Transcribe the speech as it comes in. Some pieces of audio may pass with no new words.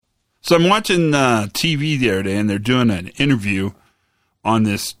So I'm watching TV the other day, and they're doing an interview on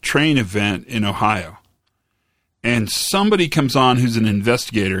this train event in Ohio. And somebody comes on who's an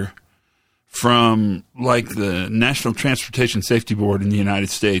investigator from, like, the National Transportation Safety Board in the United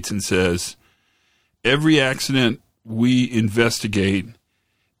States and says, every accident we investigate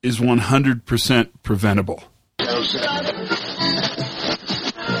is 100% preventable.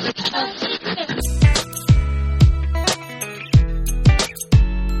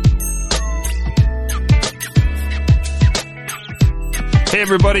 Hey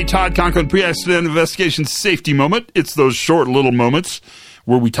everybody, Todd Conklin, Pre-Accident Investigation Safety Moment. It's those short little moments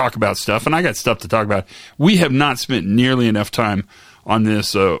where we talk about stuff, and I got stuff to talk about. We have not spent nearly enough time on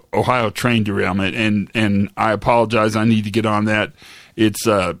this Ohio train derailment, and I apologize. I need to get on that. It's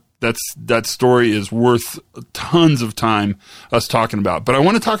that story is worth tons of time us talking about. But I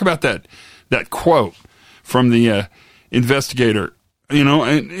want to talk about that quote from the investigator. You know,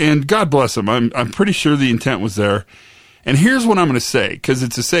 and God bless him. I'm pretty sure the intent was there. And here's what I'm going to say, because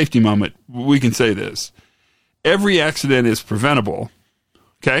it's a safety moment. We can say this. Every accident is preventable.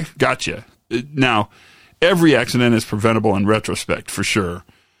 Okay? Gotcha. Now, every accident is preventable in retrospect, for sure.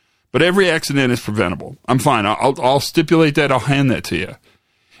 But every accident is preventable. I'm fine. I'll stipulate that. I'll hand that to you.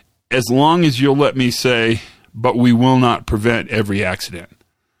 As long as you'll let me say, but we will not prevent every accident.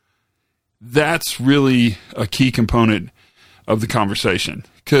 That's really a key component of the conversation.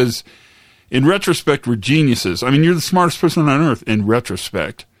 Because in retrospect, we're geniuses. I mean, you're the smartest person on earth in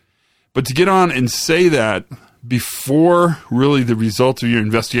retrospect. But to get on and say that before really the result of your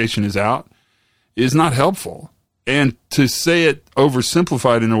investigation is out is not helpful. And to say it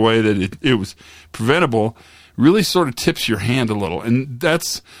oversimplified in a way that it was preventable really sort of tips your hand a little. And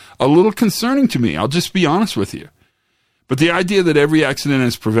that's a little concerning to me. I'll just be honest with you. But the idea that every accident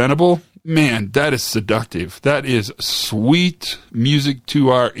is preventable, man, that is seductive. That is sweet music to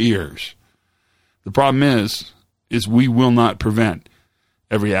our ears. The problem is we will not prevent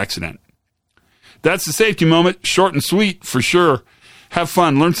every accident. That's the safety moment. Short and sweet, for sure. Have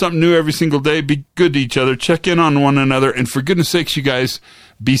fun. Learn something new every single day. Be good to each other. Check in on one another. And for goodness sakes, you guys,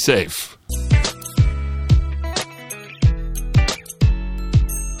 be safe.